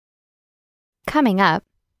coming up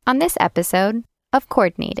on this episode of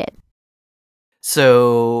Coordinated.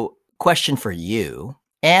 So, question for you,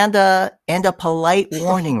 and a polite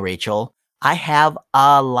warning, Rachel. I have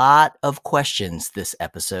a lot of questions this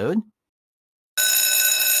episode.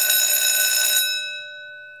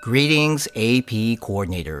 Greetings, AP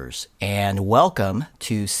coordinators, and welcome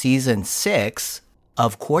to Season 6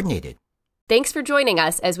 of Coordinated. Thanks for joining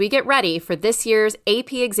us as we get ready for this year's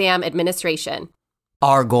AP exam administration.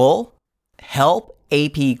 Our goal? Help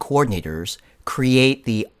AP coordinators create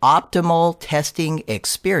the optimal testing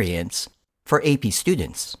experience for AP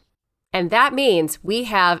students. And that means we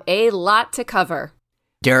have a lot to cover.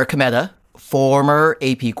 Derek Cometa, former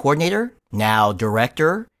AP coordinator, now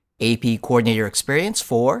director, AP coordinator experience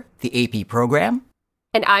for the AP program.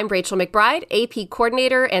 And I'm Rachel McBride, AP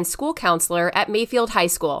coordinator and school counselor at Mayfield High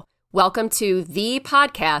School. Welcome to the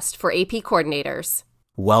podcast for AP coordinators.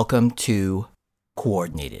 Welcome to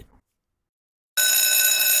Coordinated.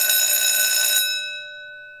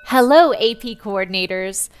 Hello, AP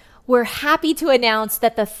coordinators. We're happy to announce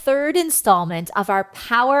that the third installment of our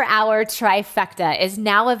Power Hour Trifecta is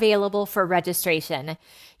now available for registration.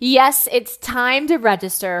 Yes, it's time to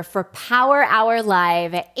register for Power Hour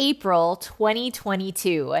Live April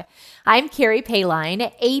 2022. I'm Carrie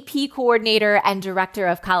Payline, AP Coordinator and Director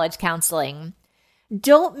of College Counseling.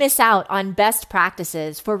 Don't miss out on best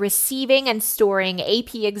practices for receiving and storing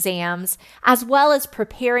AP exams, as well as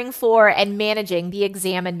preparing for and managing the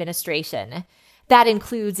exam administration. That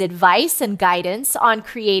includes advice and guidance on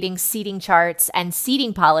creating seating charts and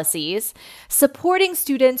seating policies, supporting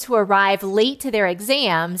students who arrive late to their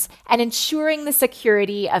exams, and ensuring the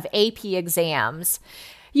security of AP exams.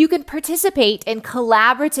 You can participate in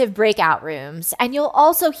collaborative breakout rooms, and you'll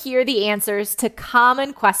also hear the answers to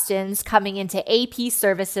common questions coming into AP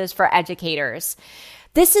services for educators.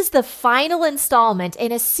 This is the final installment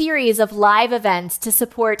in a series of live events to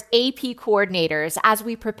support AP coordinators as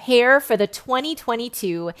we prepare for the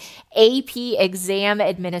 2022 AP exam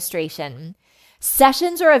administration.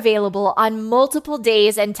 Sessions are available on multiple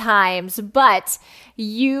days and times, but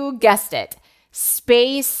you guessed it,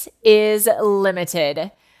 space is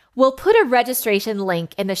limited. We'll put a registration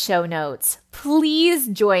link in the show notes. Please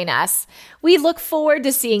join us. We look forward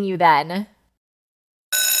to seeing you then.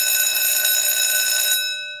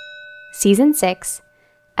 Season 6,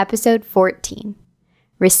 Episode 14,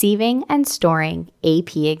 Receiving and Storing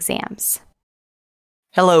AP Exams.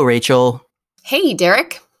 Hello, Rachel. Hey,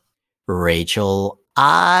 Derek. Rachel,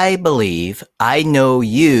 I believe I know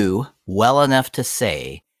you well enough to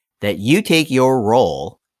say that you take your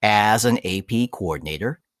role as an AP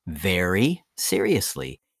coordinator very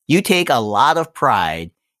seriously. You take a lot of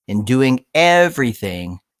pride in doing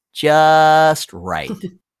everything just right.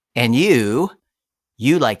 And you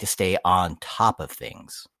like to stay on top of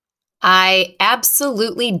things. I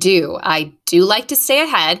absolutely do. I do like to stay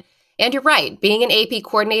ahead. And you're right, being an AP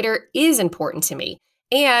coordinator is important to me.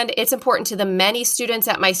 And it's important to the many students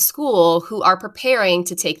at my school who are preparing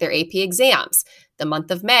to take their AP exams. The month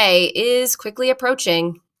of May is quickly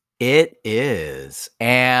approaching. It is.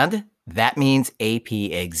 And that means AP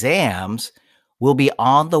exams will be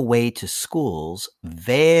on the way to schools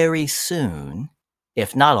very soon,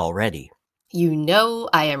 if not already. You know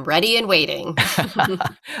I am ready and waiting.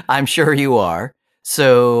 I'm sure you are.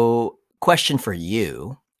 So, question for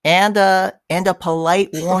you, and a polite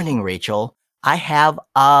warning, Rachel. I have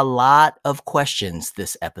a lot of questions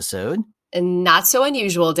this episode. Not so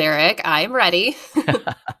unusual, Derek. I am ready.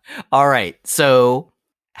 All right. So,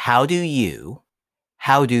 how do you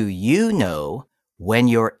know when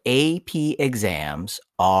your AP exams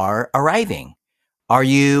are arriving? Are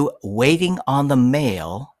you waiting on the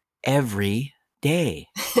mail every day?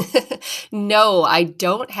 No, I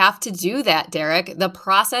don't have to do that, Derek. The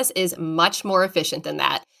process is much more efficient than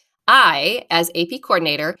that. I, as AP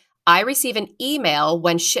coordinator, I receive an email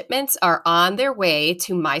when shipments are on their way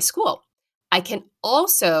to my school. I can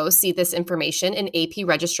also see this information in AP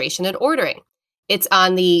registration and ordering. It's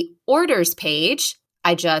on the orders page.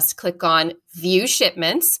 I just click on View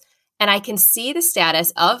Shipments, and I can see the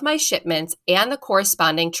status of my shipments and the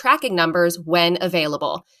corresponding tracking numbers when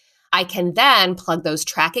available. I can then plug those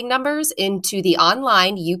tracking numbers into the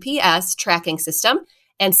online UPS tracking system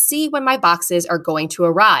and see when my boxes are going to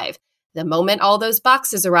arrive. The moment all those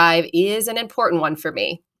boxes arrive is an important one for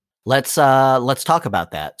me. Let's talk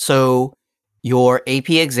about that. So your AP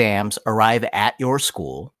exams arrive at your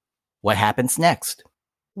school. What happens next?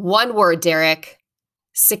 One word, Derek: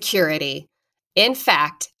 security. In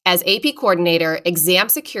fact, as AP coordinator, exam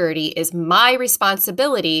security is my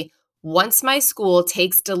responsibility once my school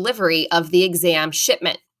takes delivery of the exam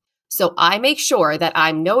shipment. So I make sure that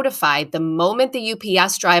I'm notified the moment the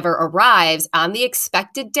UPS driver arrives on the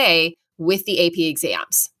expected day with the AP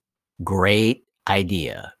exams. Great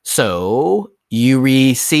idea. So you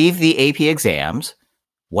receive the AP exams.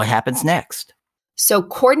 What happens next? So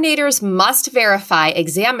coordinators must verify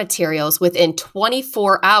exam materials within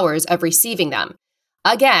 24 hours of receiving them.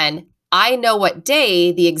 Again, I know what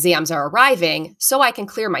day the exams are arriving, so I can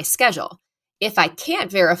clear my schedule. If I can't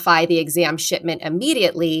verify the exam shipment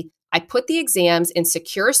immediately, I put the exams in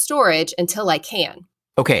secure storage until I can.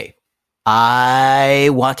 Okay, I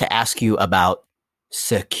want to ask you about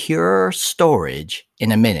secure storage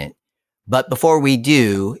in a minute. But before we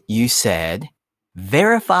do, you said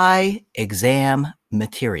verify exam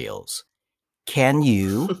materials. Can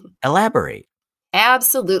you elaborate?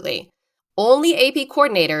 Absolutely. Only AP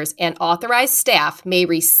coordinators and authorized staff may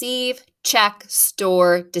receive, check,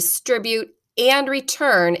 store, distribute, and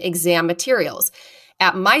return exam materials.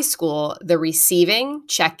 At my school, the receiving,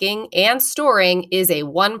 checking, and storing is a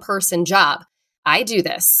one-person job. I do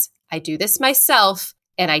this myself,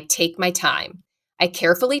 and I take my time. I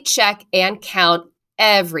carefully check and count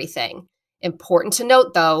everything. Important to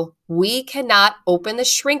note, though, we cannot open the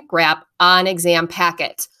shrink wrap on exam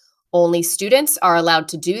packets. Only students are allowed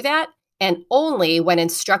to do that, and only when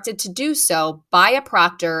instructed to do so by a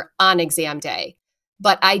proctor on exam day.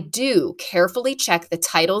 But I do carefully check the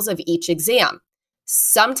titles of each exam.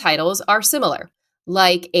 Some titles are similar,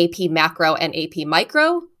 like AP Macro and AP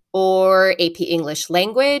Micro, or AP English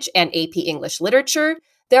Language and AP English Literature.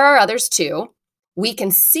 There are others too. We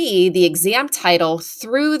can see the exam title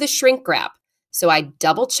through the shrink wrap, so I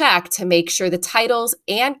double check to make sure the titles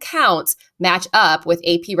and counts match up with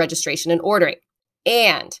AP registration and ordering.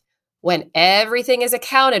 And when everything is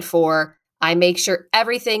accounted for, I make sure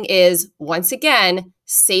everything is, once again,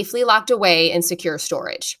 safely locked away in secure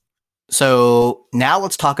storage. So now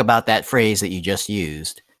let's talk about that phrase that you just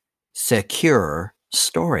used, secure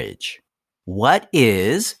storage. What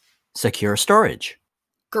is secure storage?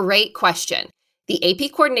 Great question. The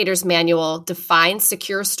AP Coordinator's Manual defines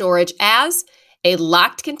secure storage as a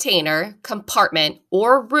locked container, compartment,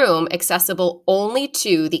 or room accessible only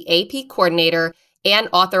to the AP Coordinator and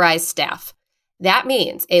authorized staff. That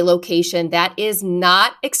means a location that is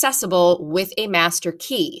not accessible with a master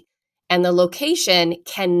key, and the location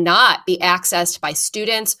cannot be accessed by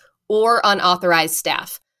students or unauthorized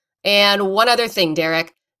staff. And one other thing,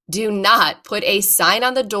 Derek, do not put a sign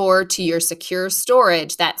on the door to your secure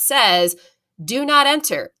storage that says, "Do not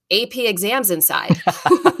enter, AP exams inside."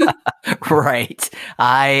 Right.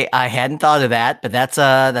 I hadn't thought of that, but that's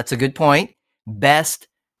a good point. Best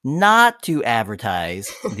not to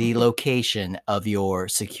advertise the location of your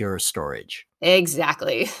secure storage.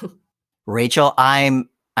 Exactly. Rachel, I'm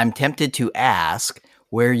tempted to ask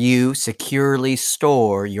where you securely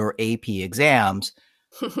store your AP exams,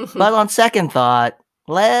 but on second thought,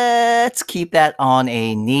 let's keep that on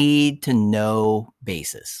a need-to-know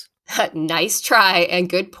basis. Nice try and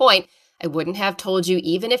good point. I wouldn't have told you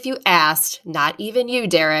even if you asked. Not even you,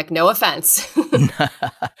 Derek. No offense.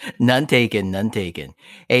 None taken, none taken.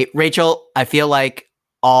 Hey, Rachel, I feel like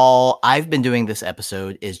all I've been doing this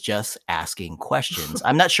episode is just asking questions.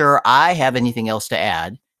 I'm not sure I have anything else to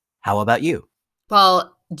add. How about you?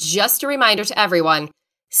 Well, just a reminder to everyone,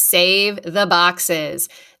 save the boxes.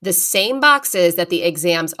 The same boxes that the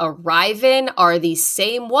exams arrive in are the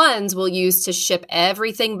same ones we'll use to ship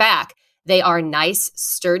everything back. They are nice,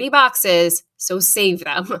 sturdy boxes, so save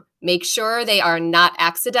them. Make sure they are not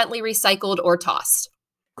accidentally recycled or tossed.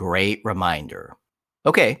 Great reminder.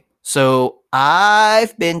 Okay, so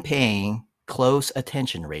I've been paying close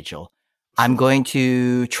attention, Rachel. I'm going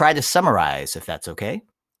to try to summarize, if that's okay.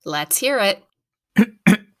 Let's hear it.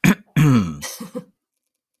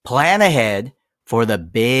 Plan ahead for the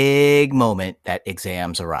big moment that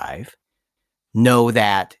exams arrive. Know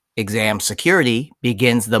that exam security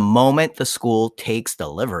begins the moment the school takes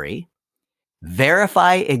delivery.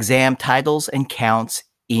 Verify exam titles and counts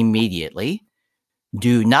immediately.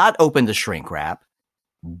 Do not open the shrink wrap.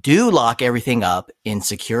 Do lock everything up in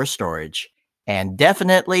secure storage. And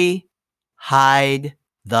definitely hide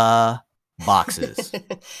the boxes.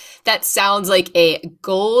 That sounds like a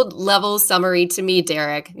gold level summary to me,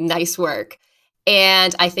 Derek. Nice work.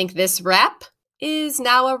 And I think this wrap is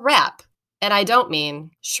now a wrap. And I don't mean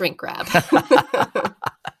shrink wrap.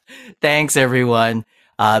 Thanks, everyone.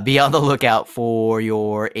 Be on the lookout for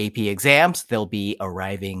your AP exams. They'll be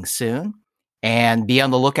arriving soon. And be on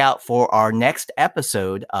the lookout for our next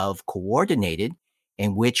episode of Coordinated,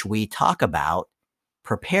 in which we talk about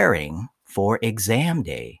preparing for exam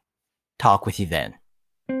day. Talk with you then.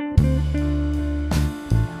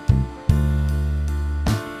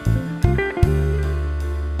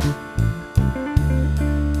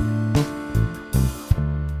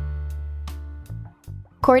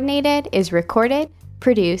 Coordinated is recorded,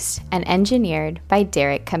 produced, and engineered by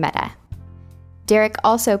Derek Cometa. Derek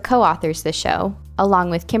also co-authors the show,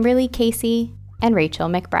 along with Kimberly Casey and Rachel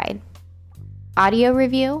McBride. Audio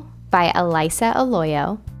review by Elisa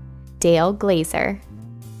Aloyo, Dale Glazer,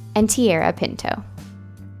 and Tierra Pinto.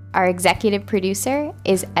 Our executive producer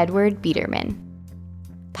is Edward Biederman.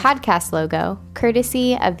 Podcast logo,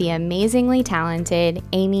 courtesy of the amazingly talented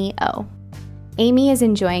Amy O. Amy is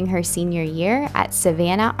enjoying her senior year at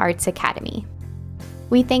Savannah Arts Academy.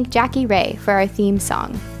 We thank Jackie Ray for our theme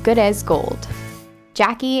song, Good as Gold.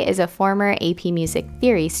 Jackie is a former AP Music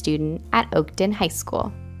Theory student at Oakton High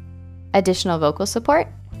School. Additional vocal support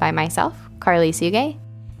by myself, Carly Suge,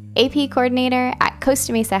 AP Coordinator at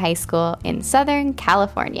Costa Mesa High School in Southern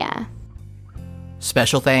California.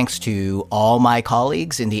 Special thanks to all my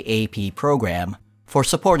colleagues in the AP program for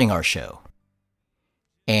supporting our show.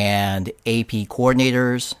 And AP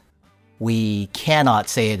coordinators, we cannot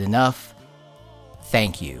say it enough.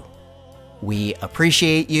 Thank you. We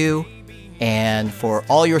appreciate you, and for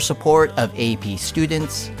all your support of AP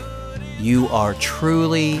students, you are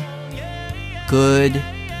truly good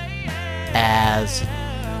as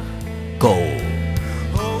gold.